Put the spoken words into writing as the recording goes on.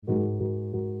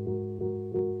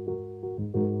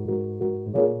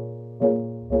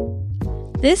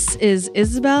This is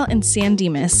Isabel and San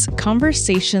Dimas,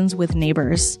 Conversations with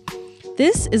Neighbors.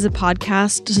 This is a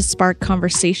podcast to spark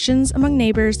conversations among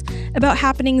neighbors about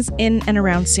happenings in and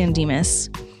around San Dimas.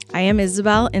 I am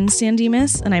Isabel in San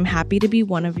Dimas, and I'm happy to be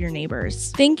one of your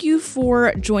neighbors. Thank you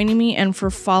for joining me and for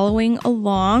following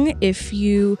along. If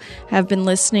you have been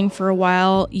listening for a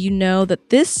while, you know that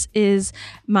this is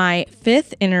my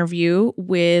fifth interview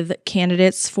with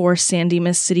candidates for San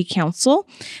Dimas City Council,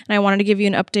 and I wanted to give you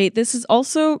an update. This is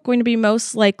also going to be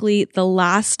most likely the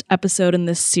last episode in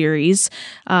this series.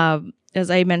 As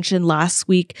I mentioned last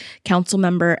week, council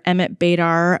member Emmett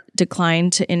Badar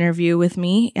declined to interview with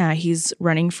me. He's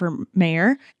running for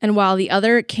mayor. And while the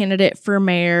other candidate for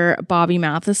mayor, Bobby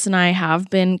Mathis, and I have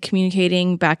been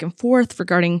communicating back and forth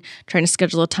regarding trying to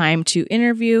schedule a time to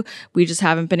interview, we just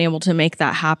haven't been able to make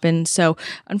that happen. So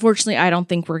unfortunately, I don't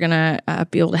think we're going to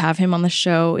be able to have him on the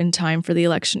show in time for the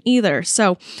election either.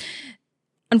 So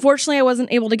unfortunately, I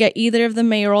wasn't able to get either of the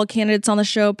mayoral candidates on the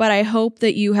show, but I hope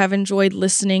that you have enjoyed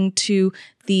listening to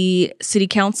the city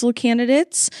council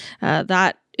candidates.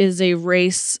 That is a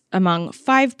race among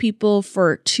 5 people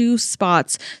for 2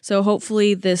 spots. So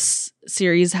hopefully this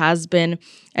series has been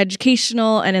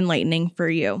educational and enlightening for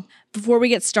you. Before we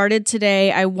get started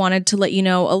today, I wanted to let you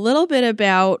know a little bit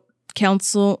about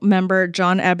Council member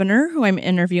John Ebner, who I'm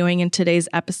interviewing in today's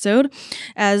episode.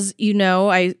 As you know,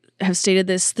 I have stated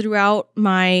this throughout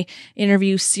my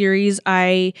interview series.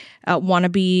 I want to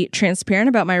be transparent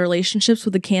about my relationships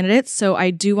with the candidates. So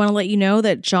I do want to let you know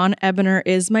that John Ebner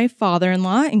is my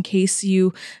father-in-law, in case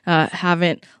you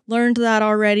haven't learned that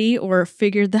already or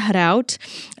figured that out.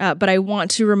 But I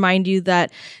want to remind you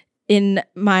that in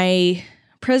my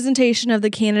presentation of the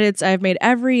candidates, I've made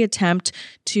every attempt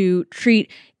to treat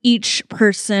each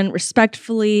person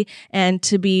respectfully and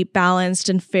to be balanced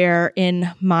and fair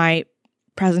in my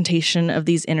presentation of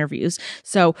these interviews.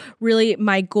 So really,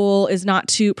 my goal is not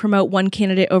to promote one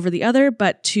candidate over the other,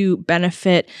 but to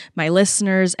benefit my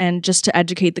listeners and just to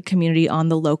educate the community on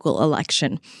the local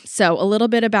election. So a little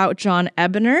bit about John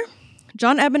Ebner.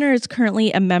 John Ebner is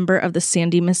currently a member of the San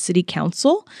Dimas City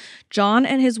Council. John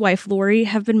and his wife, Lori,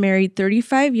 have been married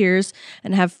 35 years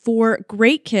and have 4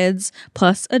 great kids,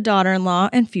 plus a daughter-in-law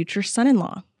and future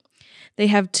son-in-law. They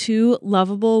have 2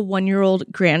 lovable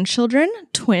 1-year-old grandchildren,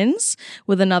 twins,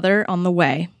 with another on the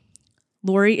way.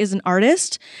 Lori is an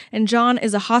artist, and John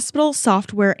is a hospital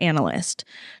software analyst.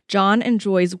 John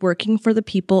enjoys working for the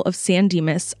people of San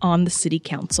Dimas on the City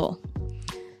Council.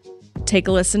 Take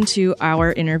a listen to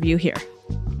our interview here.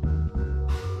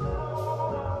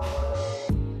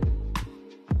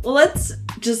 Well, let's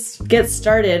just get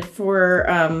started. For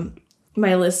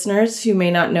my listeners who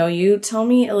may not know you, tell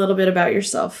me a little bit about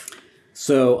yourself.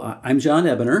 So I'm John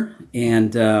Ebner,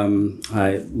 and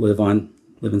I live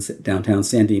in downtown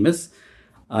San Dimas.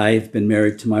 I've been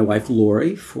married to my wife,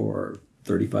 Lori, for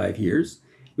 35 years.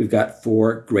 We've got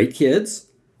 4 great kids,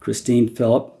 Christine,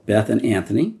 Philip, Beth, and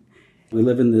Anthony. We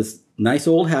live in this nice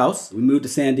old house. We moved to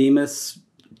San Dimas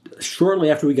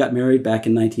shortly after we got married back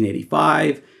in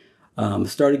 1985.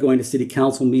 Started going to city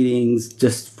council meetings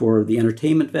just for the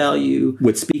entertainment value.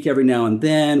 Would speak every now and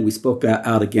then. We spoke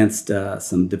out against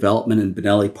some development in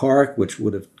Benelli Park, which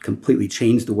would have completely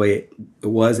changed the way it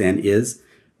was and is.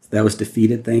 That was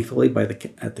defeated, thankfully,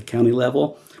 at the county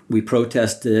level. We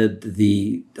protested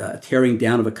the tearing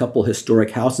down of a couple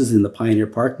historic houses in the Pioneer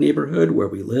Park neighborhood where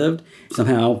we lived.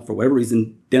 Somehow, for whatever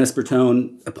reason, Dennis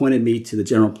Bertone appointed me to the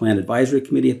General Plan Advisory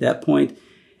Committee at that point.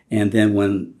 And then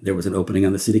when there was an opening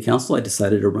on the city council, I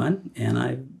decided to run, and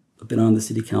I've been on the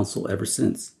city council ever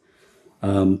since.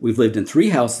 We've lived in 3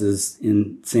 houses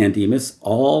in San Dimas,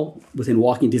 all within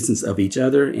walking distance of each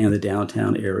other and the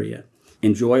downtown area.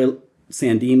 Enjoy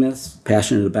San Dimas,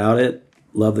 passionate about it,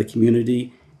 love the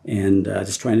community, and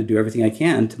just trying to do everything I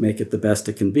can to make it the best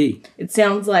it can be. It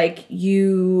sounds like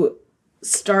you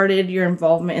started your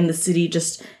involvement in the city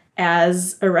just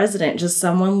as a resident, just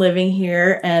someone living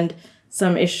here, and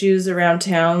some issues around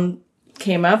town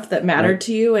came up that mattered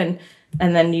to you, and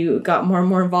then you got more and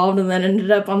more involved and then ended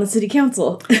up on the city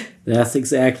council. That's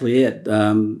exactly it.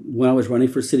 When I was running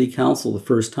for city council the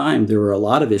first time, there were a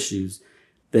lot of issues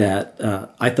that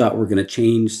I thought were going to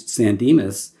change San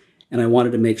Dimas, and I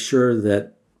wanted to make sure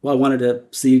that, I wanted to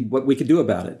see what we could do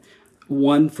about it.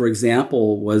 One, for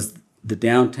example, was the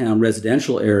downtown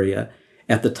residential area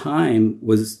at the time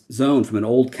was zoned from an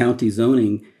old county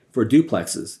zoning for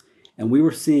duplexes. And we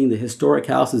were seeing the historic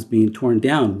houses being torn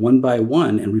down one by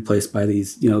one and replaced by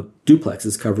these,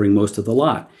 duplexes covering most of the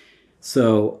lot.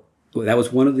 So that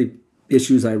was one of the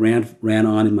issues I ran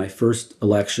on in my first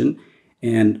election.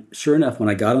 And sure enough, when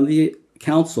I got on the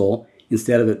council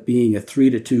instead of it being a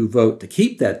 3-2 vote to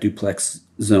keep that duplex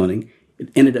zoning, it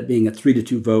ended up being a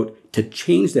 3-2 vote to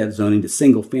change that zoning to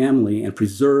single family and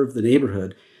preserve the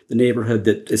neighborhood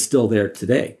that is still there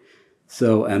today.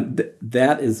 So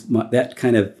that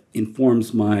kind of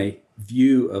informs my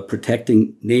view of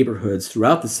protecting neighborhoods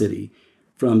throughout the city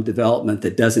from development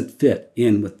that doesn't fit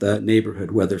in with the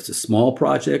neighborhood, whether it's a small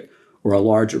project or a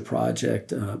larger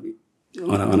project on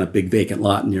a big vacant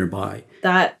lot nearby.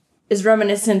 That is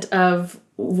reminiscent of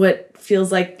what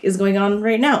feels like is going on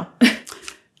right now.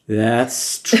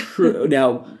 That's true.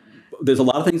 Now, there's a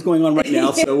lot of things going on right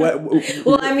now. So what?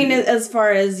 Well, I mean, as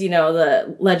far as,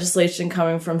 the legislation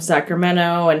coming from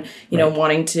Sacramento and,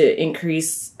 wanting to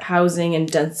increase housing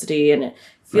and density, and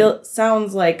it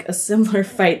sounds like a similar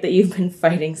fight that you've been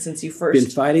fighting since you first been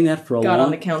fighting that for a got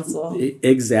on the council.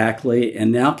 Exactly.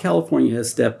 And now California has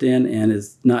stepped in and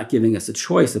is not giving us a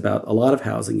choice about a lot of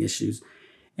housing issues.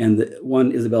 And the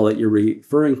one, Isabel, that you're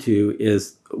referring to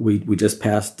is we just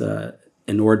passed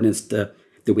an ordinance that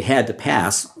we had to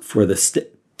pass for the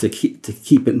to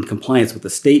keep it in compliance with the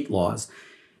state laws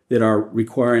that are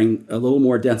requiring a little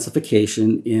more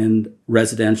densification in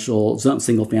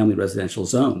single-family residential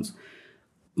zones.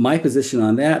 My position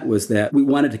on that was that we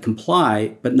wanted to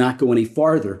comply, but not go any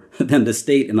farther than the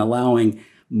state in allowing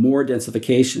more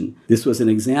densification. This was an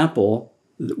example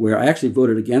where I actually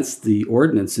voted against the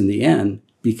ordinance in the end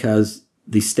because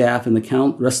the staff and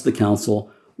the rest of the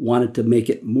council wanted to make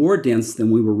it more dense than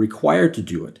we were required to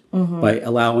do it by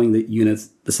allowing the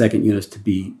second units to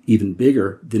be even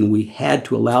bigger than we had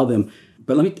to allow them.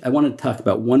 But I want to talk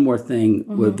about one more thing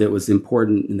that was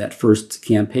important in that first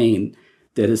campaign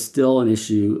that is still an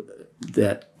issue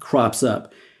that crops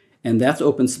up, and that's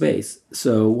open space.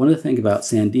 So one of the things about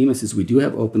San Dimas is we do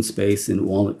have open space in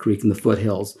Walnut Creek and the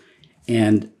foothills,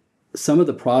 and some of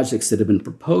the projects that have been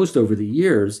proposed over the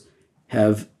years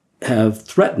have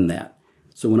threatened that.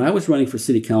 So when I was running for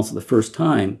city council the first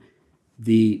time,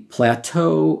 the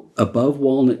plateau above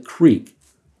Walnut Creek,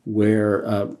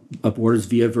 where borders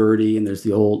Via Verde, and there's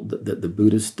the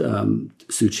Buddhist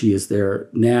Suchi is there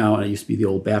now, and it used to be the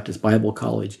old Baptist Bible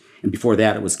College, and before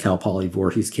that it was Cal Poly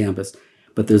Voorhees campus.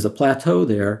 But there's a plateau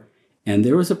there, and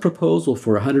there was a proposal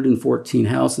for 114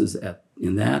 houses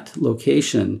in that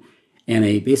location, and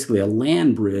basically a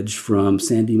land bridge from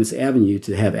San Dimas Avenue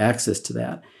to have access to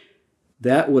that.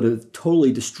 That would have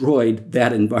totally destroyed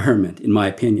that environment, in my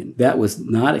opinion. That was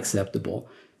not acceptable.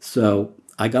 So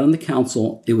I got on the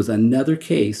council. It was another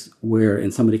case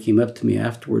and somebody came up to me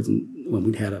afterwards, and when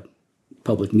we'd had a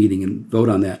public meeting and vote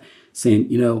on that, saying,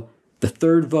 the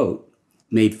third vote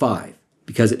made 5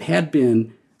 because it had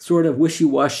been sort of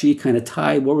wishy-washy, kind of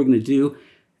tied what we're going to do.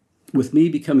 With me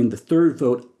becoming the third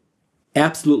vote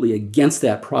absolutely against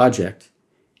that project,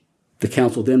 the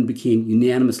council then became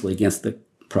unanimously against the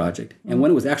project. And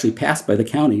when it was actually passed by the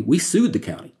county, we sued the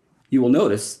county. You will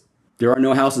notice there are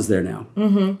no houses there now.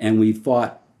 And we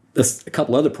fought a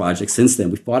couple other projects since then.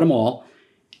 We fought them all.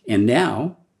 And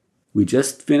now we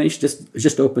just finished,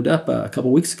 just opened up a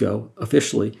couple weeks ago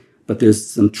officially, but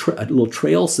there's a little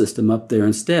trail system up there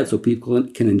instead so people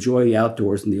can enjoy the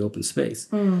outdoors in the open space.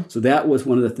 So that was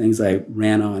one of the things I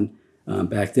ran on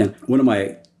back then. One of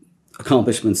my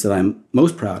accomplishments that I'm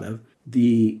most proud of,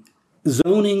 the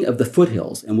zoning of the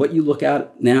foothills, and what you look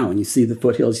at now and you see the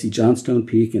foothills, you see Johnstone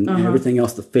Peak and everything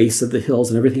else, the face of the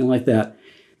hills and everything like that.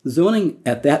 The zoning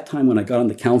at that time when I got on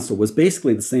the council was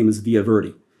basically the same as Via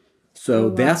Verde.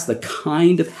 So that's the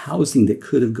kind of housing that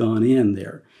could have gone in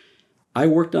there. I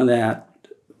worked on that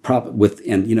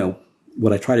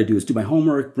what I try to do is do my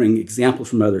homework, bring examples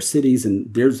from other cities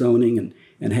and their zoning,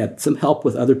 and had some help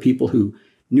with other people who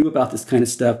knew about this kind of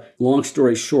stuff. Long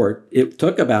story short, it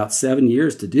took about 7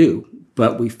 years to do,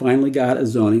 but we finally got a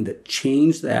zoning that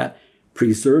changed that,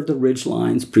 preserved the ridge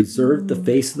lines, preserved the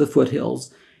face of the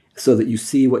foothills, so that you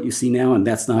see what you see now, and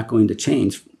that's not going to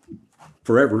change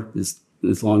forever,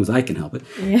 as long as I can help it.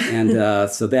 Yeah. And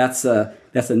so that's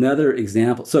another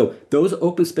example. So those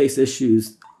open space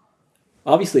issues,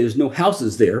 obviously there's no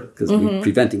houses there because we're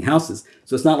preventing houses.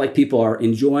 So it's not like people are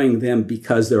enjoying them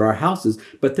because there are houses,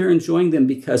 but they're enjoying them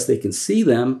because they can see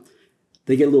them.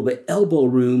 They get a little bit elbow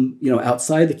room,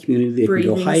 outside the community. They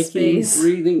can go hiking,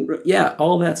 breathing,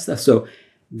 all that stuff. So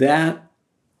that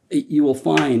you will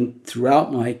find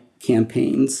throughout my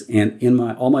campaigns and in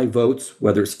all my votes,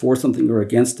 whether it's for something or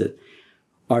against it,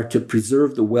 are to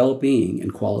preserve the well-being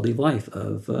and quality of life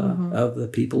of the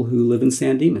people who live in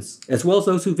San Dimas, as well as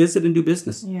those who visit and do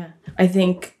business. Yeah, I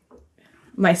think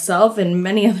myself and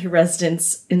many other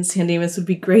residents in San Dimas would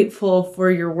be grateful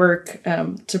for your work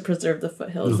to preserve the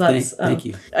foothills. Thank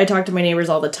you. I talk to my neighbors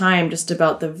all the time just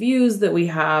about the views that we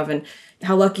have and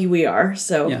how lucky we are.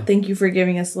 So Thank you for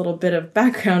giving us a little bit of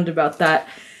background about that.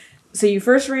 So you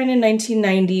first ran in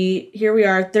 1990. Here we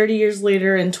are 30 years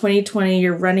later in 2020.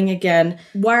 You're running again.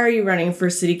 Why are you running for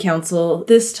city council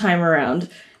this time around?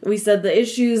 We said the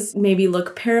issues maybe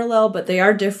look parallel, but they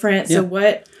are different. So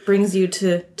what brings you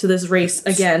to this race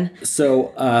again?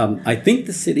 So I think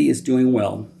the city is doing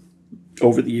well.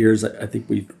 Over the years, I think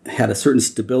we've had a certain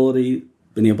stability,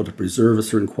 been able to preserve a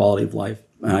certain quality of life.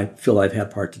 And I feel I've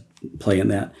had part to play in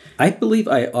that. I believe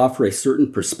I offer a certain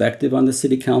perspective on the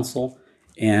city council.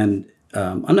 And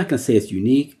I'm not going to say it's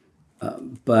unique,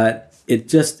 but it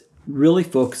just really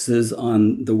focuses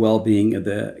on the well-being of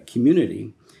the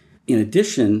community. In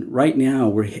addition, right now,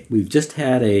 we've just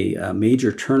had a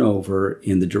major turnover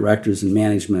in the directors and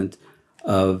management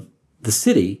of the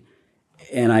city.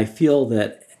 And I feel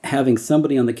that having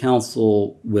somebody on the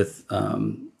council with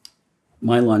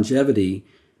my longevity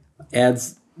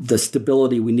adds the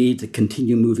stability we need to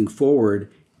continue moving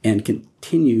forward and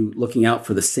continue looking out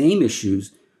for the same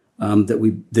issues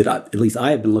that at least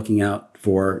I have been looking out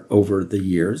for over the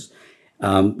years.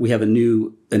 We have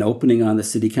an opening on the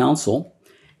city council,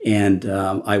 and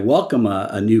I welcome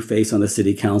a new face on the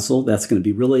city council. That's going to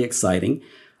be really exciting.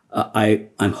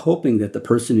 I'm hoping that the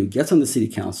person who gets on the city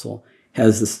council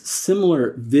has a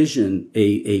similar vision,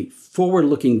 a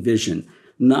forward-looking vision,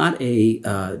 not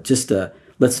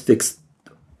let's fix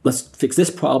this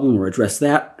problem or address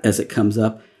that as it comes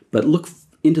up, but look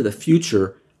into the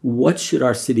future. What should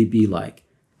our city be like?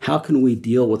 How can we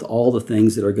deal with all the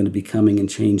things that are going to be coming and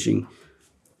changing?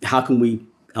 How can we,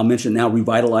 I'll mention now,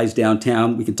 revitalize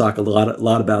downtown. We can talk a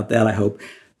lot about that, I hope.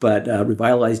 But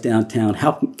revitalize downtown.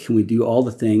 How can we do all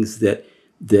the things that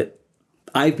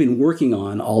I've been working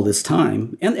on all this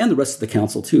time, and the rest of the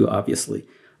council too, obviously.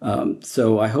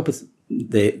 So I hope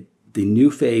the new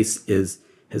face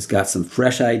has got some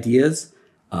fresh ideas,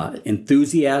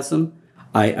 enthusiasm.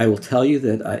 I will tell you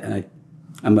that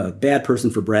I'm a bad person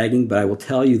for bragging, but I will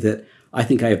tell you that I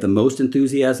think I have the most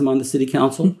enthusiasm on the city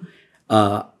council,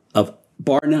 of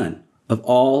bar none, of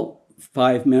all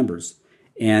 5 members.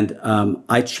 And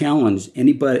I challenge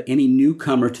any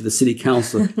newcomer to the city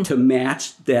council to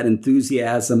match that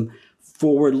enthusiasm,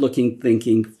 forward-looking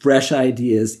thinking, fresh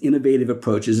ideas, innovative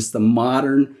approaches. It's the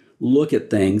modern look at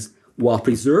things while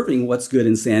preserving what's good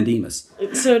in San Dimas.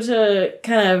 So to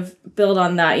kind of build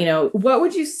on that, what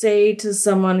would you say to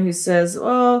someone who says,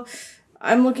 well,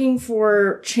 I'm looking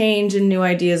for change and new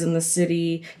ideas in the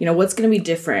city. What's going to be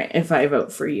different if I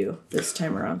vote for you this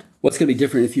time around? What's going to be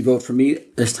different if you vote for me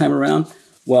this time around?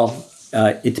 Well,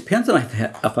 it depends on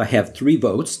if I have 3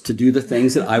 votes to do the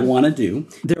things that I want to do.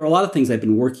 There are a lot of things I've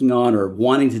been working on or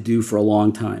wanting to do for a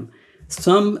long time.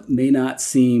 Some may not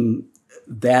seem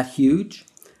that huge.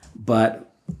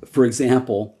 But, for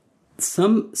example,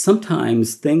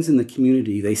 sometimes things in the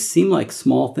community, they seem like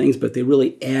small things, but they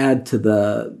really add to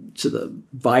the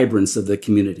vibrance of the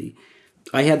community.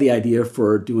 I had the idea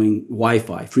for doing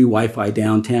Wi-Fi, free Wi-Fi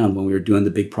downtown when we were doing the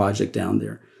big project down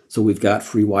there. So we've got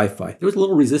free Wi-Fi. There was a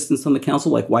little resistance on the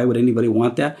council, like why would anybody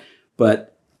want that?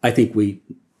 But I think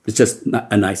it's just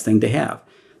a nice thing to have.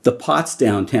 The pots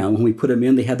downtown, when we put them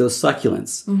in, they had those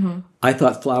succulents. Mm-hmm. I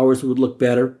thought flowers would look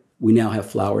better. We now have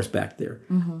flowers back there.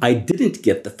 Mm-hmm. I didn't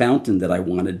get the fountain that I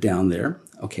wanted down there.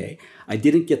 Okay. I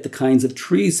didn't get the kinds of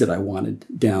trees that I wanted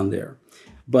down there.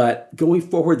 But going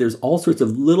forward, there's all sorts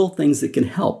of little things that can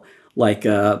help. Like,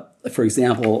 for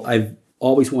example, I've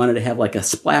always wanted to have like a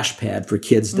splash pad for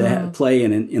kids to play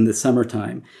in the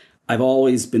summertime. I've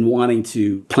always been wanting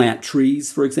to plant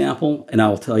trees, for example. And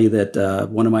I'll tell you that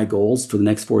one of my goals for the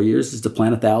next 4 years is to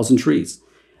plant 1,000 trees.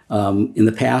 In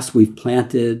the past, we've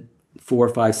planted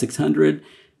 400, 500, 600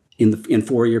 in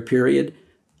 4-year period.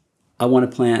 I want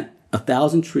to plant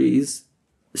 1,000 trees,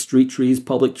 street trees,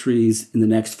 public trees in the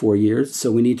next 4 years.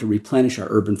 So we need to replenish our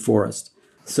urban forest.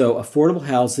 So affordable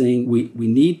housing, we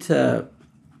need to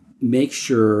make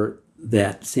sure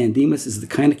that San Dimas is the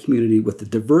kind of community with the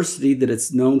diversity that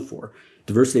it's known for,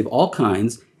 diversity of all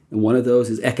kinds. And one of those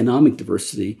is economic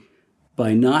diversity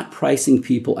by not pricing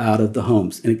people out of the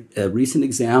homes. And a recent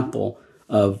example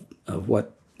of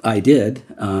what I did,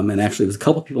 and actually it was a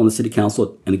couple of people on the city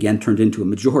council, and again turned into a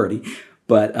majority,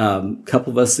 but a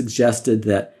couple of us suggested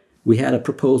that we had a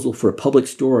proposal for a public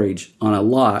storage on a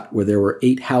lot where there were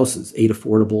 8 houses, 8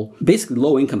 affordable, basically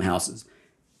low-income houses.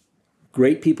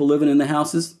 Great people living in the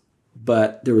houses,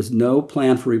 but there was no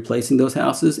plan for replacing those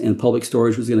houses, and public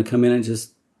storage was going to come in and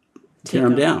just tear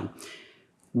them down.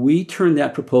 We turned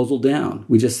that proposal down.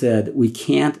 We just said we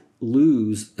can't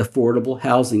lose affordable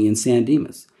housing in San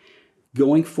Dimas.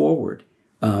 Going forward,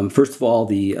 first of all,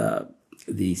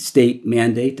 the state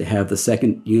mandate to have the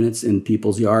second units in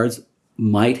people's yards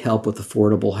might help with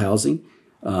affordable housing,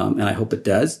 and I hope it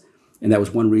does. And that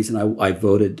was one reason I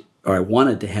voted, or I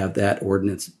wanted to have that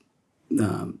ordinance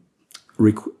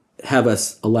have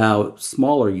us allow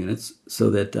smaller units so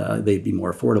that they'd be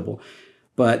more affordable.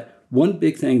 But one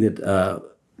big thing that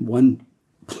one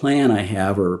plan I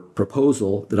have, or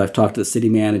proposal that I've talked to the city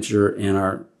manager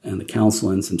and the council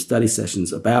in some study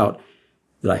sessions about,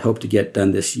 that I hope to get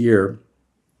done this year,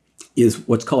 is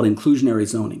what's called inclusionary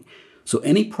zoning. So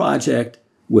any project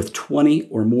with 20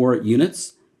 or more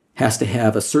units has to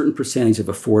have a certain percentage of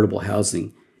affordable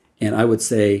housing. And I would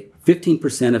say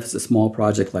 15% if it's a small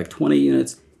project like 20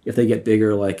 units. If they get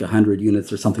bigger, like 100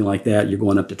 units or something like that, you're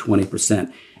going up to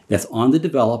 20%. That's on the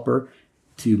developer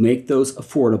to make those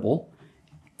affordable.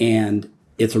 And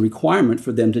it's a requirement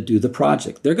for them to do the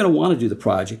project. They're going to want to do the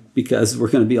project because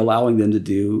we're going to be allowing them to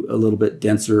do a little bit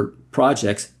denser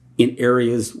projects in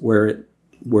areas where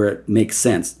it makes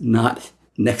sense, not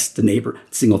next to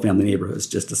single-family neighborhoods,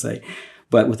 just to say.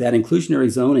 But with that inclusionary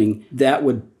zoning, that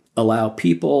would allow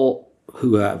people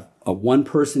who have a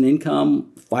one-person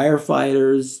income,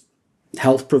 firefighters,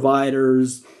 health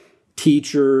providers,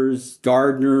 teachers,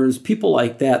 gardeners, people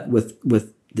like that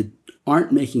that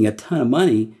aren't making a ton of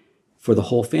money for the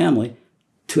whole family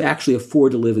to actually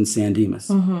afford to live in San Dimas.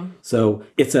 Mm-hmm. So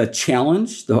it's a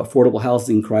challenge. The affordable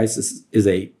housing crisis is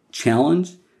a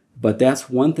challenge, but that's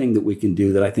one thing that we can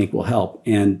do that I think will help.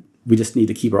 And we just need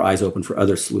to keep our eyes open for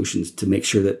other solutions to make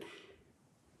sure that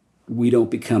we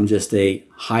don't become just a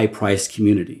high-priced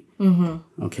community.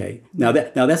 Mm-hmm. Okay. Now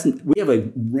we have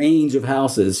a range of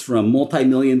houses from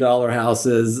multi-million-dollar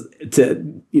houses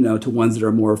to ones that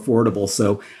are more affordable.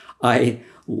 So I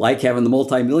like having the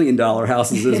multi-million-dollar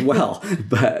houses as well.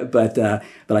 but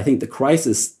I think the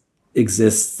crisis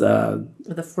exists with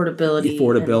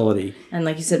affordability. And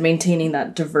like you said, maintaining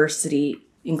that diversity,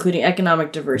 including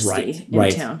economic diversity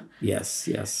in town.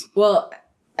 Yes. Well,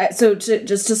 so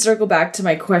just to circle back to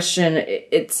my question,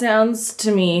 it sounds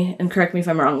to me, and correct me if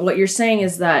I'm wrong, what you're saying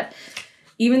is that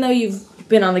even though you've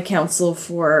been on the council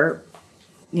for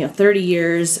 30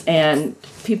 years and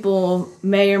people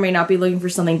may or may not be looking for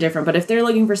something different, but if they're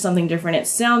looking for something different, it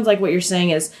sounds like what you're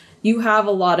saying is you have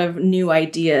a lot of new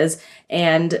ideas,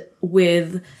 and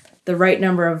with the right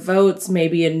number of votes,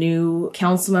 maybe a new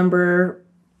council member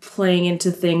playing into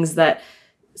things, that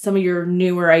some of your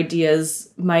newer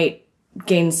ideas might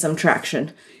gain some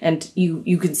traction, and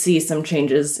you could see some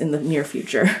changes in the near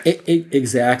future.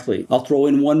 Exactly. I'll throw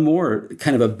in one more,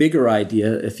 kind of a bigger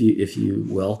idea, if you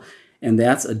will, and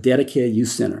that's a dedicated youth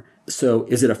center. So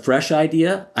is it a fresh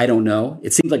idea? I don't know.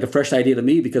 It seems like a fresh idea to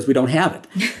me because we don't have it.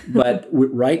 But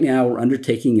right now we're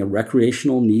undertaking a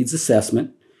recreational needs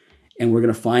assessment, and we're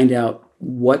going to find out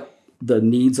what the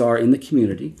needs are in the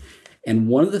community. And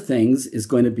one of the things is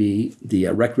going to be the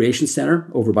recreation center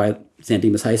over by San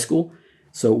Dimas High School.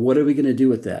 So what are we going to do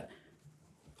with that?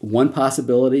 One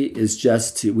possibility is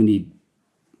we need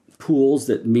pools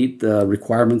that meet the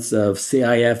requirements of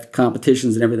CIF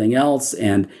competitions and everything else.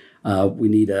 And we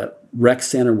need a rec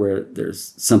center where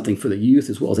there's something for the youth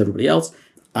as well as everybody else.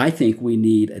 I think we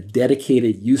need a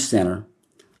dedicated youth center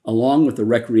along with the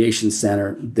recreation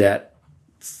center that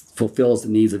fulfills the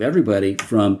needs of everybody,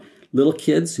 from little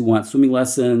kids who want swimming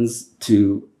lessons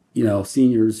to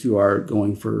seniors who are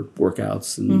going for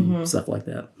workouts and stuff like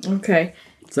that. Okay.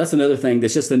 So that's another thing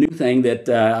that's just a new thing that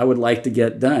I would like to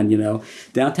get done.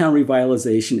 Downtown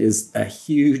revitalization is a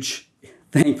huge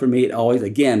thing for me. It always,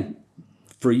 again,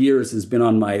 for years has been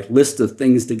on my list of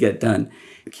things to get done.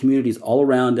 The communities all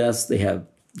around us, they have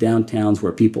downtowns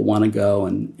where people want to go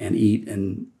and eat,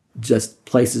 and just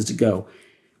places to go.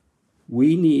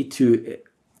 We need to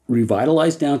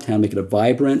revitalize downtown, make it a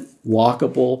vibrant,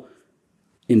 walkable,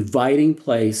 inviting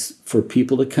place for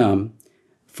people to come,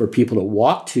 for people to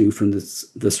walk to from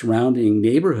the surrounding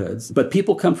neighborhoods. But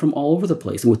people come from all over the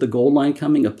place. And with the Gold Line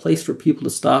coming, a place for people to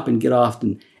stop and get off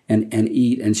and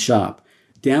eat and shop.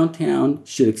 Downtown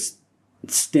should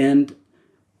extend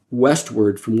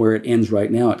westward from where it ends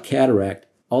right now at Cataract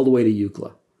all the way to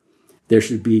Euclid. There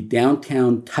should be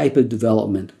downtown type of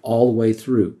development all the way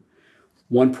through.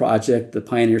 One project, the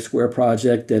Pioneer Square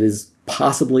project, that is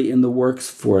possibly in the works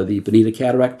for the Bonita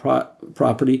Cataract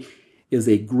property, is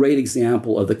a great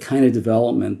example of the kind of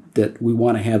development that we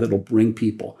want to have that will bring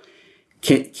people.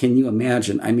 Can you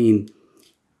imagine? I mean,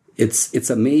 it's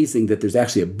amazing that there's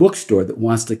actually a bookstore that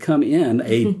wants to come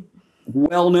in,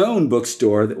 well-known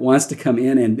bookstore that wants to come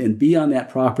in and be on that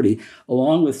property,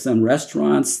 along with some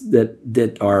restaurants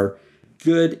that are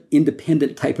good,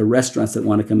 independent type of restaurants that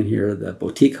want to come in here, the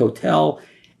boutique hotel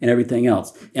and everything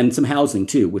else, and some housing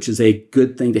too, which is a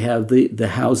good thing to have the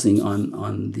housing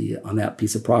on that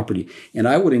piece of property. And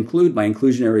I would include my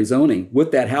inclusionary zoning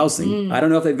with that housing. I don't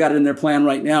know if they've got it in their plan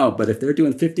right now, but if they're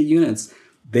doing 50 units,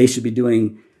 they should be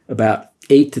doing about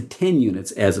 8 to 10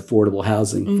 units as affordable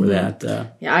housing for that.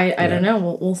 I don't know.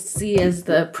 We'll see as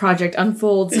the project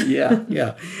unfolds.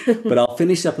 yeah. But I'll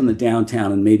finish up in the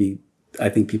downtown, and maybe I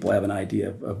think people have an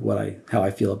idea of how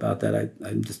I feel about that.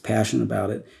 I'm just passionate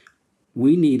about it.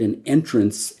 We need an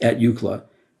entrance at UCLA,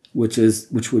 which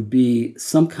would be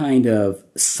some kind of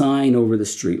sign over the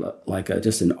street, like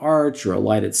just an arch or a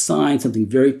lighted sign, something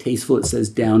very tasteful that says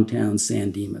Downtown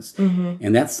San Dimas.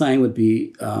 And that sign would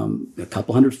be a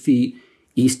couple hundred feet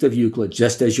east of Euclid,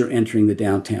 just as you're entering the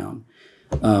downtown.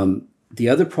 The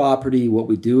other property, what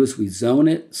we do is we zone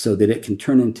it so that it can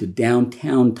turn into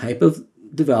downtown type of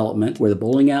development, where the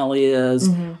bowling alley is,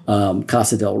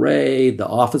 Casa del Rey, the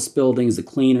office buildings, the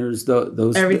cleaners,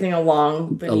 those everything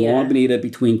along Bonita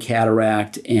between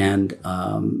Cataract and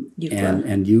Euclid.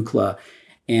 and UCLA.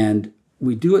 And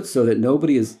we do it so that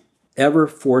nobody is ever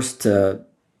forced to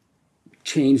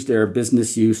change their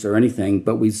business use or anything,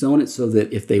 but we zone it so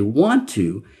that if they want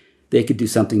to, they could do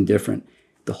something different.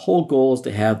 The whole goal is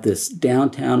to have this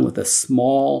downtown with a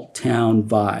small town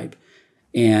vibe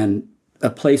and a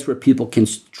place where people can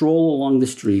stroll along the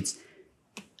streets,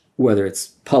 whether it's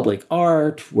public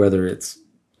art, whether it's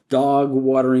dog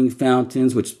watering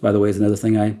fountains, which, by the way, is another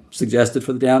thing I suggested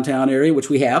for the downtown area,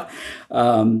 which we have.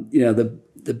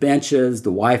 The benches, the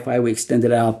Wi-Fi we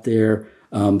extended out there,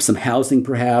 some housing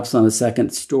perhaps on the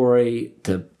second story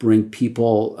to bring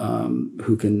people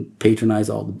who can patronize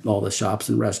all the shops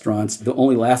and restaurants. The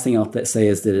only last thing I'll say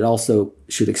is that it also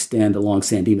should extend along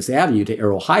San Dimas Avenue to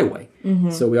Arrow Highway.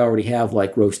 So we already have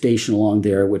like Row Station along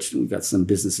there, which we've got some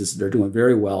businesses that are doing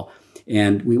very well.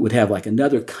 And we would have like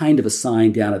another kind of a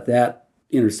sign down at that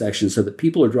intersection so that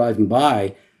people are driving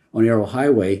by on Arrow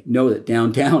Highway know that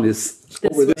downtown is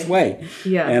over this way.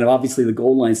 Yeah. And obviously the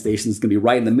Gold Line station is going to be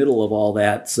right in the middle of all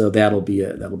that, so that'll be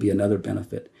another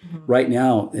benefit. Right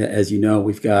now, as you know,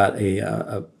 we've got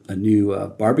a new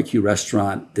barbecue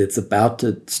restaurant that's about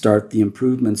to start the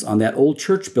improvements on that old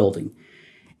church building.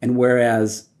 And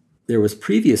whereas there was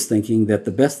previous thinking that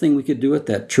the best thing we could do at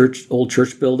that old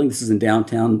church building, this is in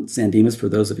downtown San Dimas, for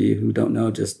those of you who don't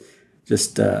know, just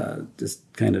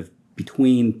kind of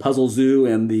between Puzzle Zoo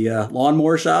and the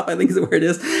lawnmower shop, I think is where it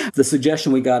is. The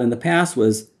suggestion we got in the past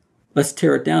was, let's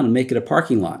tear it down and make it a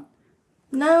parking lot.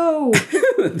 No,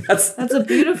 that's a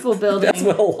beautiful building. That's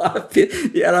what a lot of people.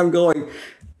 Yeah, and I'm going,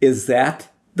 is that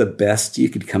the best you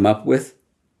could come up with,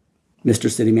 Mr.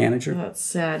 City Manager? That's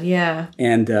sad. Yeah.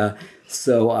 And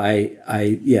so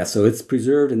so it's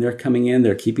preserved, and they're coming in.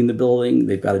 They're keeping the building.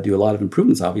 They've got to do a lot of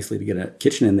improvements, obviously, to get a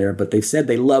kitchen in there. But they've said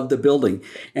they love the building,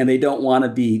 and they don't want to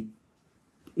be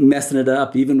messing it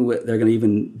up. They're going to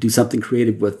even do something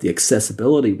creative with the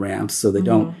accessibility ramps, so they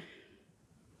don't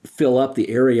fill up the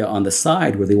area on the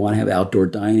side where they want to have outdoor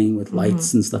dining with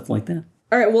lights and stuff like that.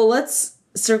 All right. Well, let's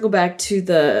circle back to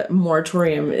the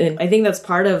moratorium, and I think that's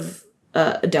part of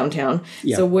downtown.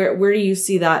 Yeah. So where do you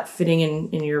see that fitting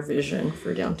in your vision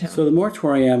for downtown? So the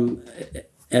moratorium,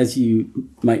 as you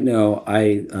might know,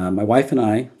 my wife and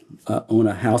I own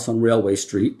a house on Railway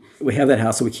Street. We have that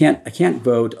house, so I can't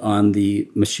vote on the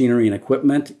machinery and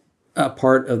equipment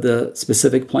part of the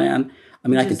specific plan. I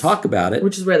mean, I can talk about it.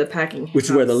 Which is where the packing house. Which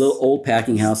is where the little old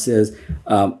packing house is.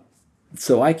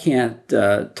 So I can't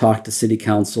talk to city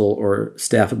council or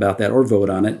staff about that or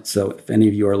vote on it. So if any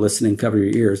of you are listening, cover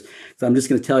your ears. So I'm just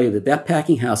going to tell you that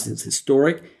packing house is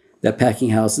historic. That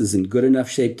packing house is in good enough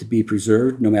shape to be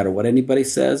preserved, no matter what anybody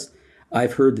says.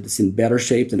 I've heard that it's in better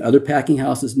shape than other packing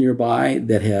houses nearby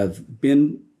that have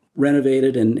been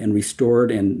renovated and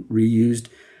restored and reused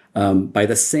by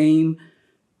the same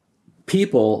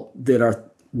people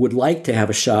that would like to have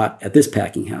a shot at this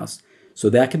packing house. So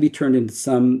that can be turned into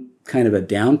some kind of a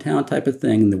downtown type of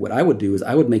thing. And what I would do is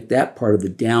I would make that part of the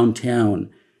downtown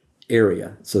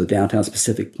area. So the downtown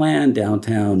specific plan,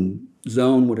 downtown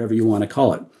zone, whatever you want to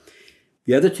call it.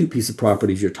 The other two pieces of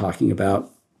properties you're talking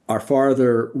about are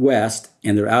farther west,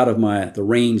 and they're out of the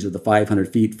range of the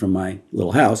 500 feet from my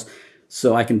little house.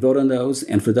 So I can vote on those.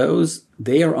 And for those,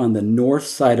 they are on the north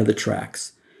side of the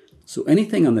tracks. So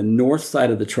anything on the north side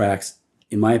of the tracks,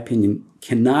 in my opinion,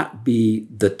 cannot be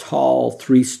the tall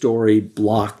 3-story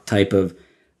block type of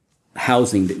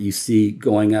housing that you see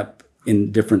going up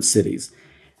in different cities.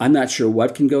 I'm not sure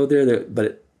what can go there,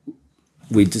 but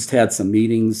we just had some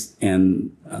meetings,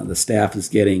 and the staff is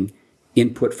getting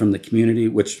input from the community,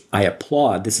 which I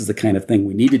applaud. This is the kind of thing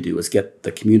we need to do, is get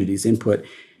the community's input.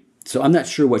 So I'm not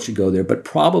sure what should go there, but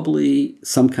probably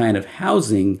some kind of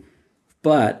housing.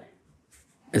 But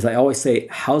as I always say,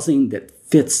 housing that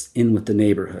fits in with the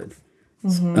neighborhood.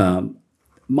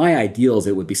 My ideal is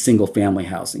it would be single family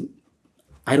housing.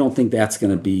 I don't think that's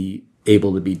going to be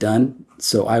able to be done.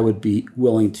 So I would be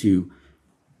willing to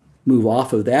move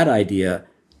off of that idea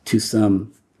to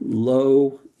some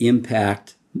low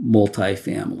impact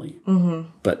multifamily,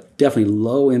 but definitely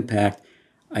low impact.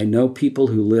 I know people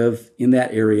who live in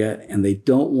that area, and they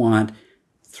don't want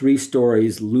 3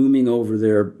 stories looming over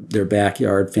their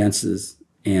backyard fences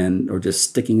or just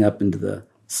sticking up into the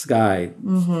sky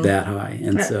that high.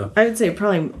 And so I would say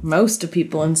probably most of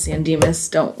people in San Dimas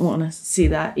don't want to see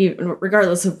that, even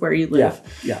regardless of where you live.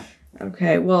 Yeah.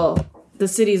 Okay. Well, the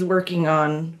city's working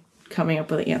on coming up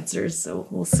with answers, so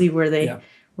we'll see where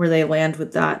they land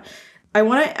with that. I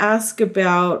want to ask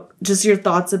about just your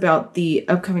thoughts about the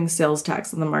upcoming sales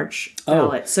tax on the March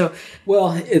ballot.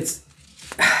 Well, it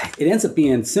ends up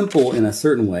being simple in a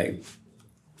certain way.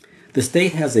 The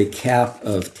state has a cap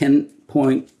of 10.25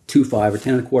 or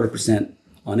 10.25%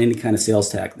 on any kind of sales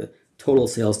tax, the total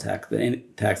sales tax,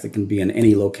 tax that can be in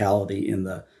any locality in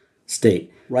the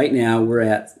state. Right now, we're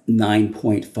at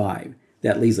 9.5.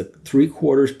 That leaves a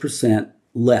 0.75%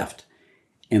 left.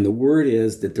 And the word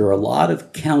is that there are a lot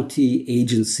of county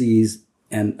agencies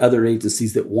and other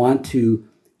agencies that want to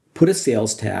put a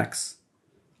sales tax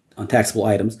on taxable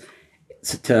items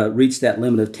to reach that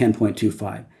limit of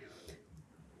 10.25.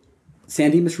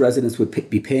 San Dimas residents would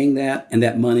be paying that, and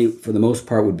that money, for the most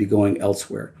part, would be going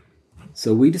elsewhere.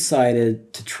 So we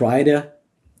decided to try to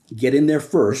get in there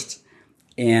first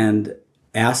and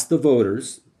ask the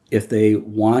voters if they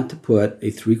want to put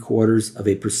a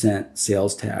 0.75%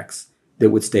 sales tax that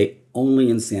would stay only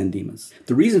in San Dimas.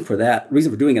 The reason for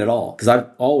doing it at all, because I've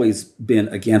always been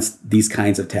against these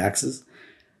kinds of taxes.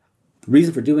 The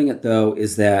reason for doing it, though,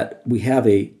 is that we have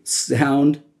a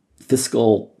sound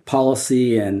fiscal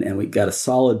policy and we've got a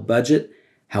solid budget.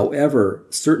 However,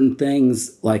 certain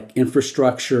things like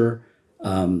infrastructure,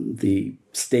 the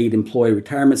state employee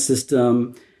retirement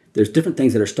system, there's different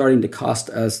things that are starting to cost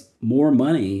us more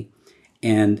money.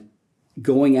 And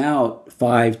going out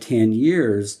 5-10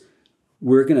 years,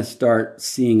 we're going to start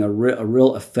seeing a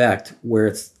real effect where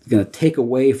it's going to take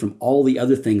away from all the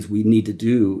other things we need to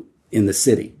do in the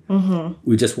city.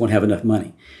 We just won't have enough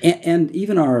money. And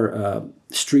even our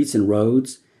streets and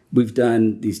roads, we've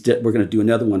done these. We're going to do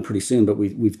another one pretty soon, but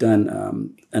we've done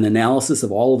an analysis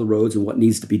of all of the roads and what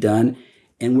needs to be done.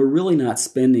 And we're really not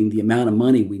spending the amount of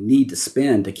money we need to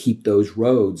spend to keep those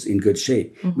roads in good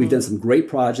shape. We've done some great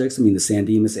projects. I mean, the San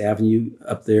Dimas Avenue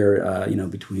up there,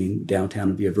 between downtown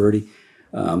and Via Verde.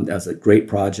 That was a great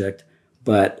project,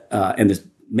 but and there's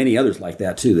many others like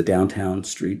that too, the downtown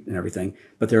street and everything.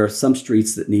 But there are some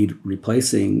streets that need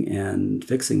replacing and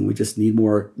fixing. We just need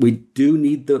more. We do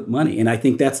need the money, and I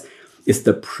think it's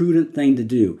the prudent thing to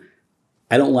do.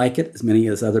 I don't like it as many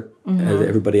as as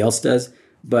everybody else does,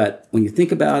 but when you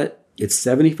think about it, it's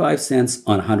 75 cents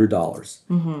on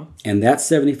 $100, and that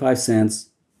 75 cents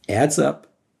adds up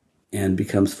and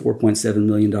becomes $4.7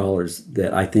 million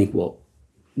that I think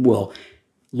will.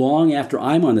 Long after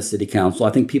I'm on the city council, I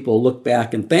think people will look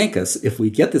back and thank us if we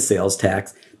get the sales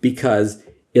tax, because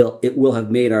it will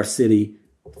have made our city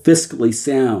fiscally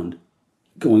sound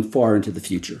going far into the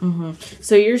future.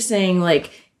 So you're saying,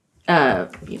 like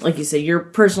you said, your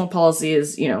personal policy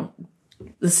is,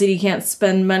 the city can't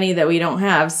spend money that we don't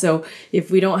have. So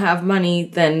if we don't have money,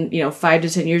 then 5 to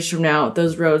 10 years from now,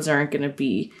 those roads aren't going to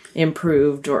be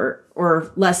improved or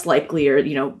less likely, or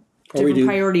different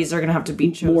priorities are going to have to be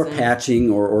chosen. More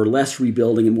patching or less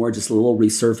rebuilding, and more just a little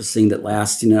resurfacing that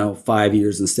lasts, 5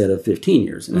 years instead of 15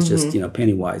 years. And it's just,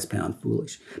 penny wise, pound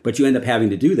foolish. But you end up having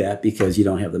to do that because you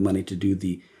don't have the money to do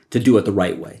it the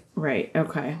right way. Right.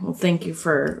 Okay. Well, thank you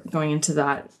for going into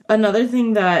that. Another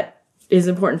thing that is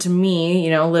important to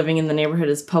me, living in the neighborhood,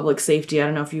 is public safety. I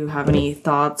don't know if you have any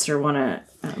thoughts or want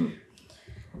to.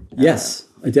 Yes,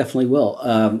 I definitely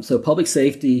will. So public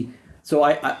safety. So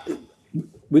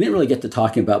we didn't really get to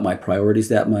talking about my priorities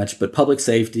that much, but public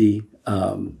safety,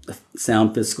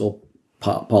 sound fiscal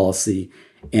policy,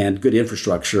 and good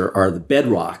infrastructure are the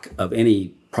bedrock of any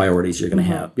priorities you're going to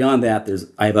have. Beyond that,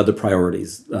 I have other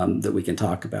priorities that we can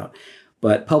talk about.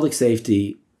 But public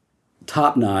safety,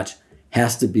 top notch,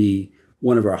 has to be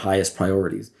one of our highest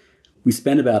priorities. We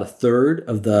spend about a third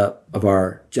of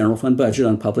our general fund budget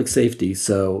on public safety,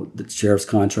 so the sheriff's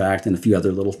contract and a few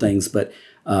other little things, but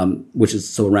which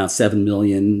is around $7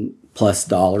 million plus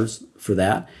for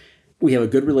that. we have a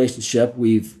good relationship.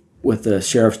 With the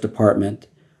sheriff's department.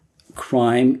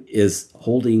 Crime is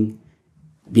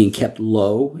being kept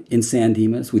low in San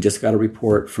Dimas. We just got a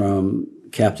report from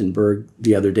Captain Berg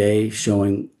the other day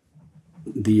showing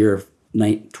the year of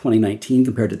 2019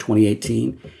 compared to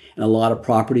 2018. And a lot of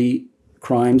property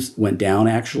crimes went down,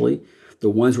 actually. The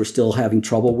ones we're still having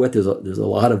trouble with, there's a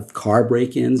lot of car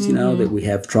break-ins, that we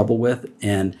have trouble with.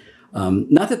 And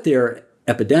not that they're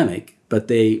epidemic, but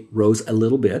they rose a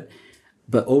little bit.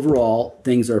 But overall,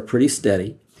 things are pretty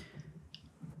steady.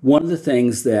 One of the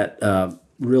things that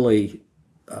really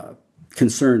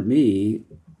concerned me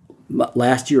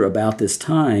last year about this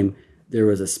time, there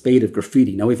was a spate of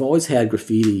graffiti. Now, we've always had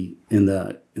graffiti in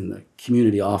the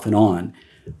community off and on,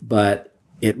 but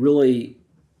it really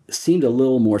seemed a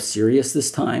little more serious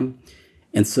this time.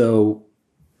 And so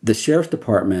the sheriff's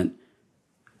department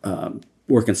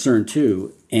were concerned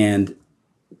too, and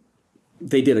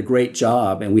they did a great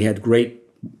job, and we had great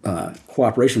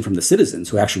cooperation from the citizens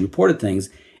who actually reported things.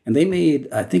 And they made,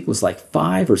 I think it was like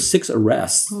 5 or 6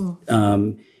 arrests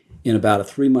in about a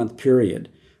 3-month period.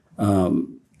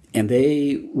 And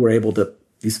they were able to,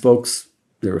 these folks,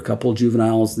 there were a couple of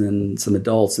juveniles and some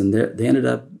adults, and they ended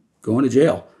up going to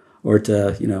jail or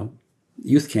to,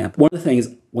 youth camp. One of the things,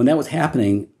 when that was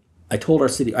happening, I told our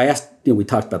city, I asked, we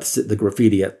talked about the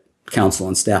graffiti at council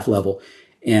and staff level.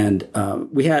 And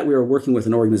we were working with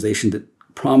an organization that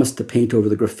promised to paint over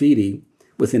the graffiti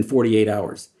within 48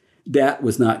 hours. That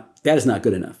is not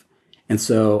good enough. And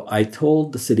so I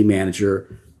told the city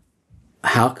manager,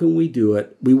 how can we do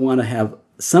it? We want to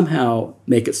somehow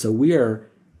make it so we are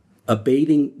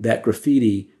abating that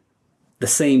graffiti the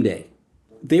same day.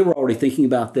 They were already thinking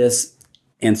about this.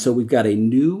 And so we've got a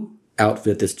new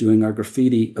outfit that's doing our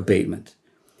graffiti abatement.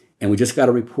 And we just got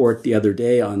a report the other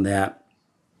day on that.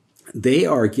 They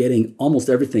are getting almost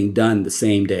everything done the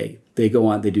same day. They go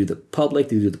on, they do the public,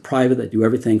 they do the private, they do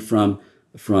everything from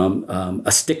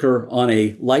a sticker on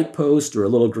a light post or a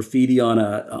little graffiti on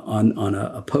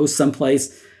a post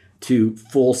someplace to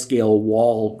full-scale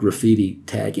wall graffiti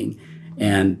tagging.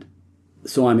 And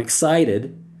so I'm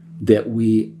excited that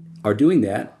we are doing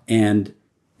that, and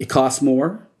it costs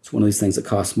more. It's one of these things that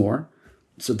costs more.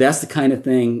 So that's the kind of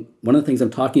thing, one of the things I'm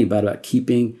talking about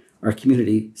keeping our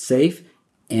community safe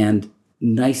and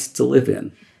nice to live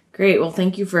in. Great. Well,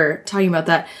 thank you for talking about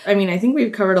that. I mean, I think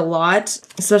we've covered a lot,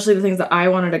 especially the things that I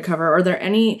wanted to cover. Are there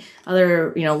any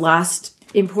other, last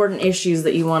important issues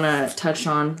that you want to touch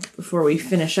on before we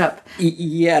finish up?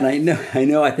 Yeah, and I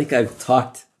know. I think I've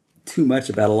talked too much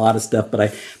about a lot of stuff,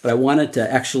 but I wanted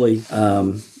to actually,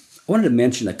 I wanted to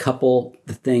mention a couple of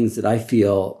the things that I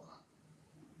feel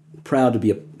proud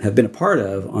to have been a part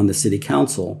of on the city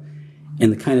council,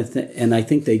 and the kind of and I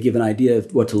think they give an idea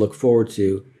of what to look forward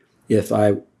to if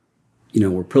I,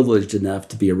 were privileged enough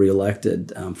to be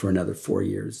reelected for another 4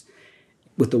 years.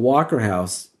 With the Walker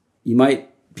House,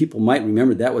 people might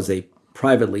remember that was a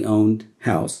privately owned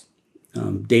house,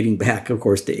 dating back, of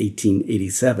course, to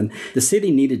 1887. The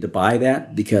city needed to buy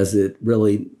that because it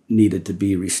really needed to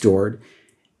be restored.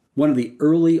 One of the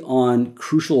early on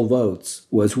crucial votes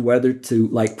was whether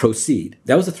to proceed.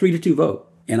 That was a 3-2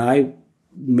 vote. And I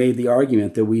made the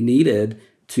argument that we needed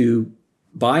to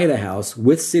buy the house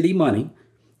with city money.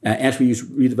 Actually, we use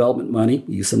redevelopment money.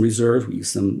 We use some reserves. We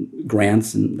use some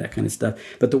grants and that kind of stuff.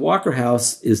 But the Walker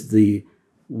House is the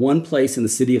one place in the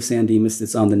city of San Dimas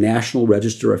that's on the National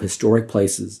Register of Historic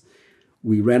Places.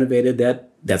 We renovated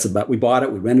that. We bought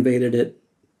it. We renovated it.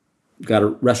 Got a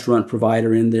restaurant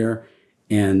provider in there.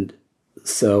 And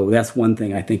so that's one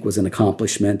thing I think was an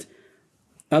accomplishment.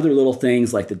 Other little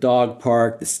things like the dog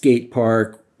park, the skate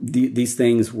park, these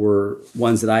things were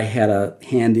ones that I had a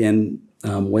hand in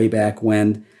way back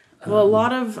when. Well, a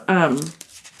lot of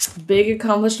big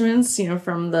accomplishments,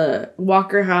 from the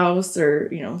Walker House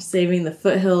or, saving the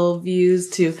foothill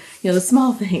views to, the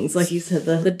small things, like you said,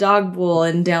 the dog bowl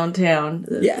in downtown.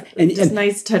 Yeah. And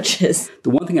nice touches.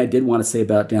 The one thing I did want to say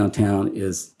about downtown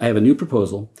is I have a new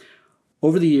proposal.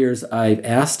 Over the years, I've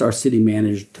asked our city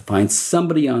manager to find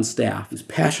somebody on staff who's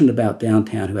passionate about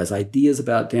downtown, who has ideas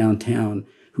about downtown,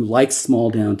 who likes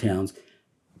small downtowns,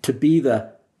 to be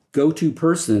the go-to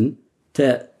person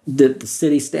that the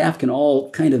city staff can all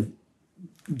kind of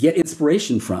get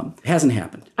inspiration from. It hasn't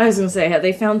happened. I was going to say, have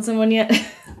they found someone yet?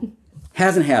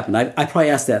 Hasn't happened. I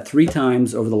probably asked that 3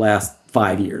 times over the last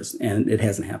 5 years, and it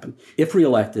hasn't happened. If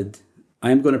reelected,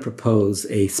 I'm going to propose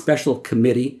a special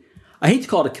committee. I hate to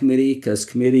call it a committee because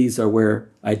committees are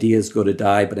where ideas go to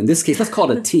die, but in this case, let's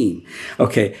call it a team.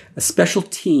 Okay, a special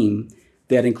team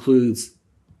that includes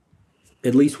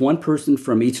at least one person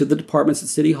from each of the departments at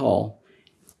City Hall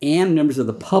and members of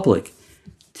the public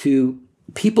to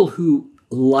people who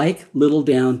like little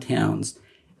downtowns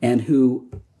and who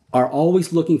are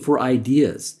always looking for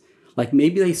ideas. Like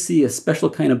maybe they see a special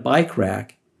kind of bike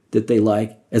rack that they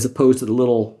like as opposed to the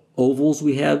little ovals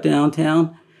we have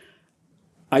downtown.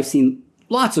 I've seen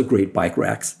lots of great bike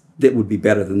racks that would be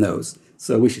better than those.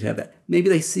 So we should have that. Maybe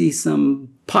they see some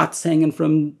pots hanging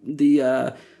from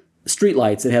the street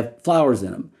lights that have flowers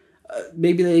in them.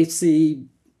 Maybe they see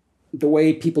the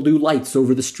way people do lights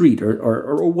over the street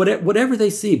or whatever they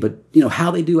see, but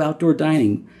how they do outdoor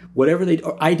dining, whatever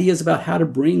or ideas about how to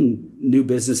bring new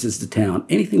businesses to town,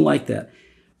 anything like that.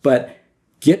 But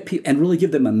get people and really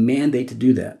give them a mandate to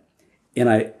do that. And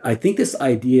I think this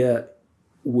idea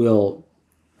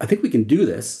I think we can do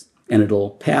this and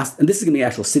it'll pass. And this is going to be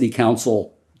actual city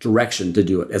council direction to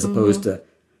do it as opposed to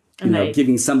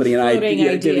giving somebody an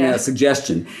idea, giving a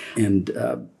suggestion, and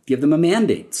give them a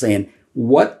mandate saying,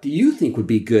 what do you think would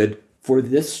be good for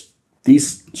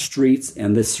these streets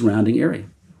and this surrounding area?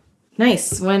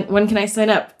 Nice. When can I sign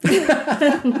up?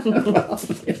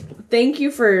 Thank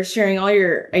you for sharing all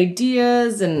your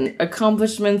ideas and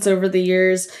accomplishments over the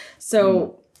years.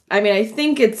 So, I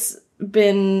think it's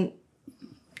been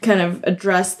kind of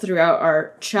addressed throughout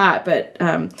our chat, but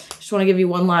just want to give you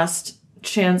one last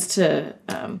chance to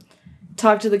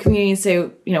talk to the community and say,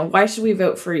 why should we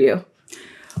vote for you?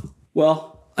 Well,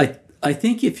 I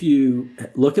think if you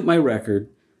look at my record,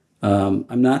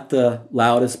 I'm not the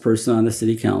loudest person on the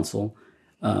city council.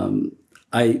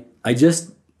 I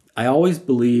always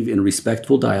believe in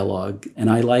respectful dialogue, and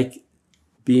I like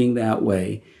being that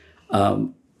way.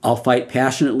 I'll fight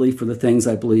passionately for the things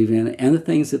I believe in and the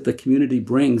things that the community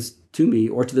brings to me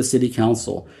or to the city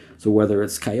council. So whether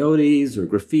it's coyotes or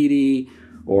graffiti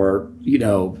or,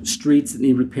 streets that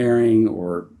need repairing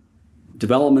or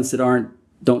developments that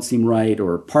don't seem right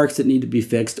or parks that need to be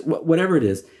fixed, whatever it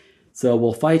is. So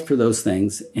we'll fight for those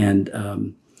things. And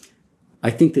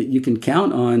I think that you can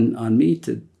count on me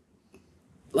to,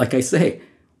 like I say,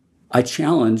 I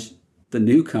challenge the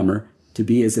newcomer to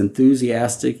be as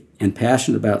enthusiastic and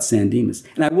passionate about San Dimas.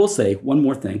 And I will say one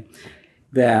more thing,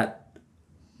 that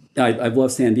I've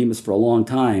loved San Dimas for a long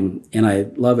time, and I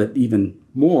love it even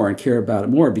more and care about it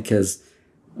more because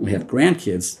we have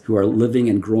grandkids who are living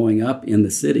and growing up in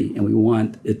the city, and we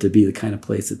want it to be the kind of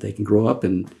place that they can grow up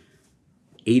in.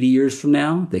 80 years from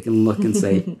now, they can look and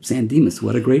say, San Dimas,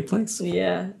 what a great place.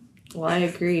 Yeah, well, I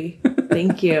agree.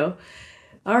 Thank you.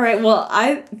 All right. Well,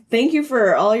 I thank you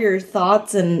for all your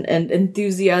thoughts and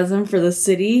enthusiasm for the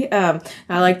city. I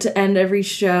like to end every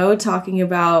show talking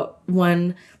about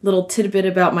one little tidbit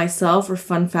about myself or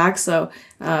fun fact. So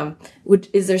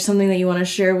is there something that you want to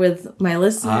share with my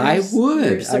listeners? I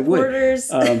would. Your supporters?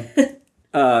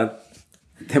 Have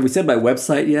we said my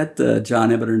website yet?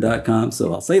 JohnEbbener.com.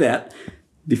 So I'll say that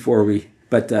before we...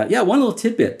 But one little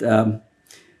tidbit. I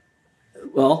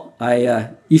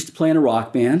used to play in a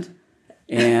rock band.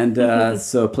 And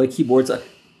so play keyboards. I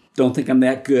don't think I'm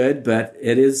that good, but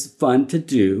it is fun to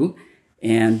do.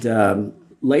 And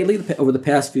lately, over the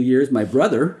past few years, my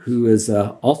brother, who is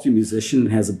also a musician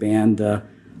and has a band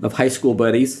of high school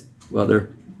buddies, well, they're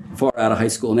far out of high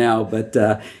school now, but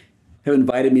have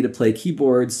invited me to play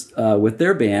keyboards with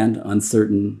their band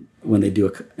when they do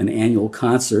an annual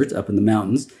concert up in the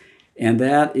mountains. And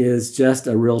that is just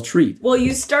a real treat. Well,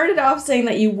 you started off saying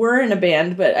that you were in a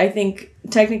band, but I think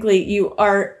technically you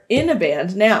are in a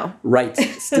band now. Right.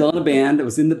 Still in a band. I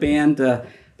was in the band.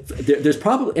 There's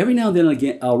probably, every now and then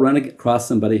again, I'll run across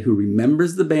somebody who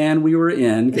remembers the band we were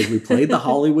in because we played the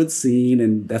Hollywood scene,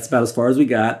 and that's about as far as we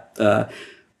got. But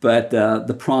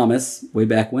The Promise, way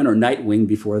back when, or Nightwing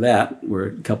before that, were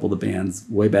a couple of the bands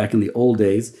way back in the old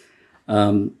days.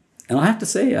 And I'll have to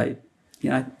say, I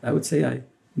would say I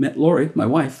met Lori, my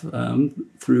wife,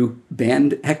 through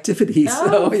band activities.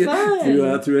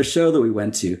 Fun. Through a show that we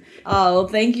went to. Oh, well,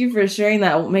 thank you for sharing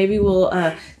that. Maybe we'll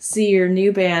see your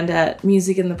new band at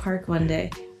Music in the Park one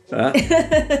day.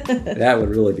 That would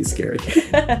really be scary.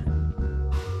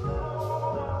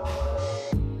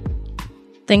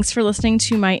 Thanks for listening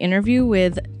to my interview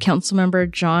with Councilmember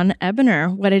John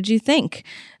Ebbener. What did you think?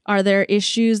 Are there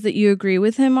issues that you agree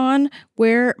with him on?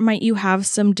 Where might you have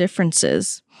some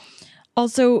differences?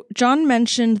 Also, John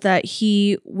mentioned that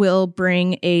he will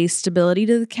bring a stability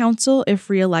to the council if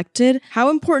reelected. How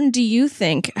important do you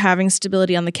think having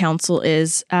stability on the council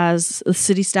is, as the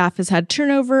city staff has had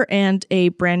turnover and a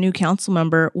brand new council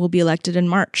member will be elected in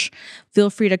March? Feel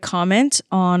free to comment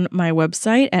on my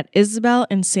website at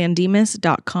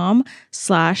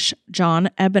isabelandsandimas.com/John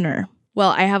Ebbener.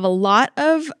 Well, I have a lot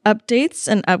of updates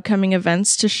and upcoming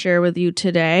events to share with you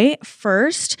today.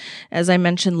 First, as I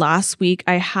mentioned last week,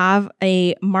 I have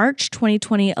a March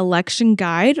 2020 election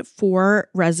guide for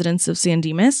residents of San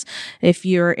Dimas. If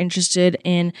you're interested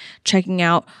in checking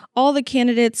out all the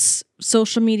candidates'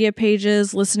 social media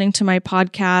pages, listening to my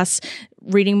podcast,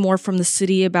 reading more from the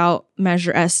city about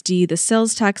Measure SD, the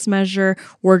sales tax measure,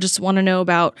 or just want to know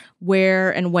about where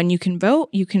and when you can vote,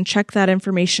 you can check that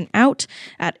information out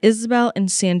at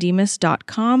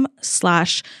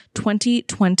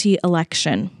isabelandsandimas.com/2020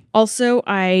 election. Also,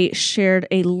 I shared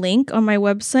a link on my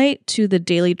website to the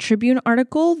Daily Tribune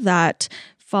article that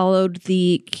followed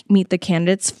the Meet the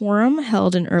Candidates forum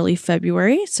held in early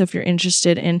February. So if you're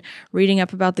interested in reading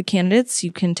up about the candidates,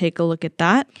 you can take a look at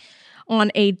that.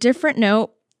 On a different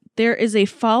note, there is a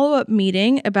follow-up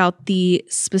meeting about the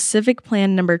specific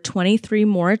plan number 23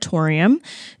 moratorium.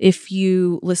 If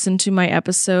you listen to my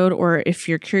episode or if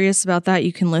you're curious about that,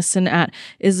 you can listen at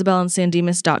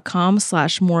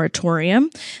isabelandsandimas.com/moratorium.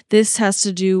 This has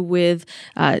to do with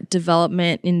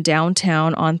development in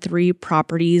downtown on 3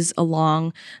 properties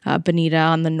along Bonita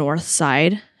on the north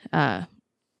side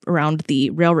around the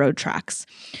railroad tracks.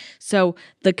 So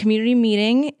the community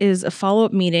meeting is a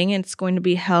follow-up meeting, and it's going to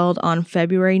be held on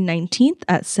February 19th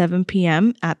at 7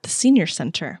 p.m. at the Senior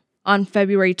Center. On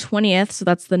February 20th, so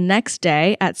that's the next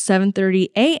day at 7:30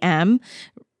 a.m.,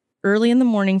 early in the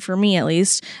morning for me at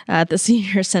least, at the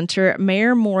Senior Center,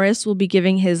 Mayor Morris will be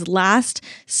giving his last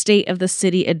State of the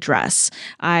City address.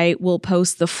 I will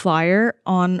post the flyer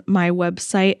on my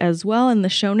website as well in the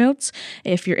show notes.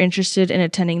 If you're interested in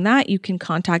attending that, you can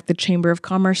contact the Chamber of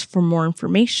Commerce for more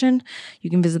information.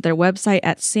 You can visit their website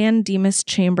at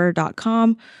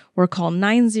sandimaschamber.com or call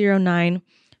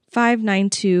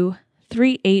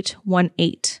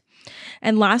 909-592-3818.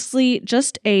 And lastly,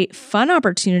 just a fun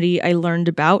opportunity I learned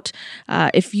about.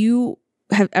 If you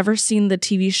have ever seen the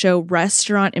TV show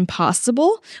Restaurant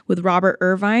Impossible with Robert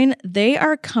Irvine, they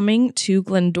are coming to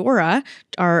Glendora,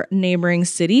 our neighboring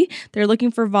city. They're looking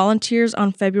for volunteers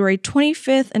on February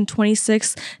 25th and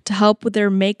 26th to help with their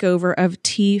makeover of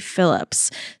T. Phillips.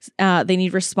 They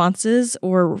need responses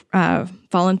or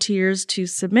volunteers to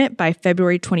submit by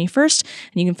February 21st,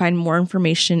 and you can find more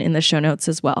information in the show notes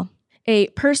as well. A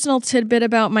personal tidbit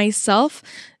about myself.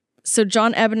 So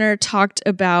John Ebner talked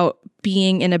about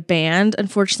being in a band.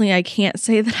 Unfortunately, I can't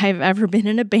say that I've ever been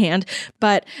in a band,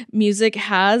 but music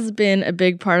has been a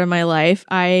big part of my life.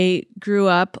 I grew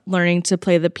up learning to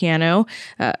play the piano.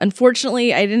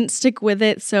 Unfortunately, I didn't stick with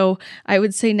it, so I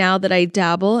would say now that I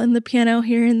dabble in the piano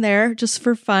here and there just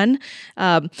for fun.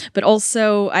 But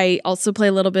also, I also play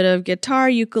a little bit of guitar,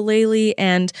 ukulele,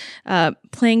 and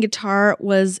playing guitar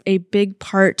was a big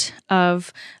part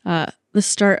of the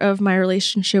start of my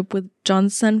relationship with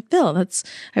John's son, Phil.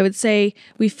 I would say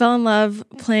we fell in love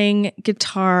playing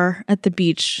guitar at the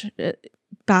beach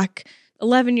back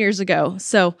 11 years ago.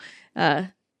 So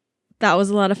that was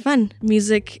a lot of fun.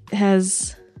 Music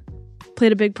has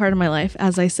played a big part of my life,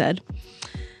 as I said.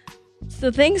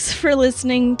 So thanks for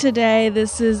listening today.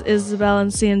 This is Isabel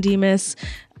and San Dimas.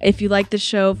 If you like the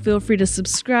show, feel free to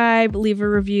subscribe, leave a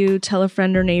review, tell a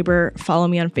friend or neighbor, follow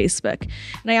me on Facebook.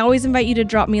 And I always invite you to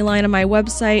drop me a line on my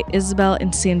website,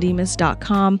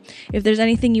 isabelandsandimas.com, if there's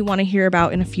anything you want to hear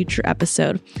about in a future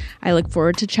episode. I look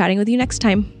forward to chatting with you next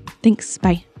time. Thanks.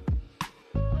 Bye.